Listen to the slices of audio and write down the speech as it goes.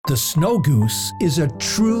The snow goose is a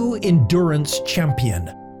true endurance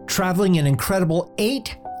champion, traveling an incredible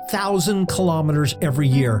 8,000 kilometers every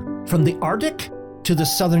year, from the Arctic to the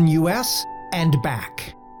southern US and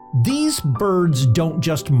back. These birds don't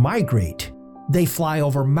just migrate, they fly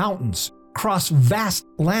over mountains, cross vast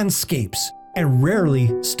landscapes, and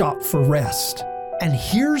rarely stop for rest. And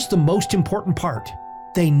here's the most important part.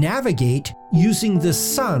 They navigate using the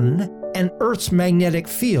sun and Earth's magnetic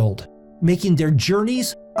field, making their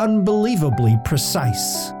journeys unbelievably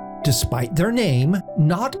precise. Despite their name,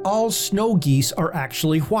 not all snow geese are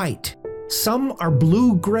actually white. Some are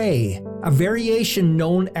blue-gray, a variation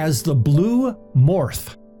known as the blue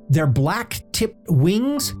morph. Their black-tipped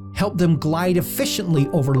wings help them glide efficiently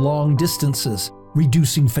over long distances,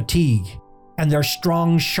 reducing fatigue. And their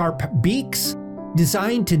strong, sharp beaks,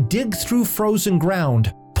 designed to dig through frozen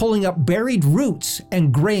ground, pulling up buried roots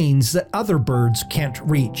and grains that other birds can't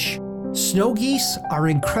reach. Snow geese are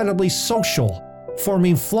incredibly social,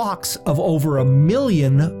 forming flocks of over 1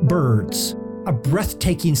 million birds, a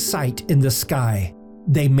breathtaking sight in the sky.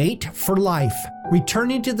 They mate for life,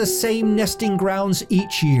 returning to the same nesting grounds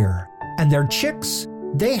each year. And their chicks,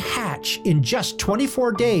 they hatch in just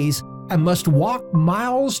 24 days and must walk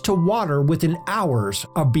miles to water within hours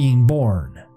of being born.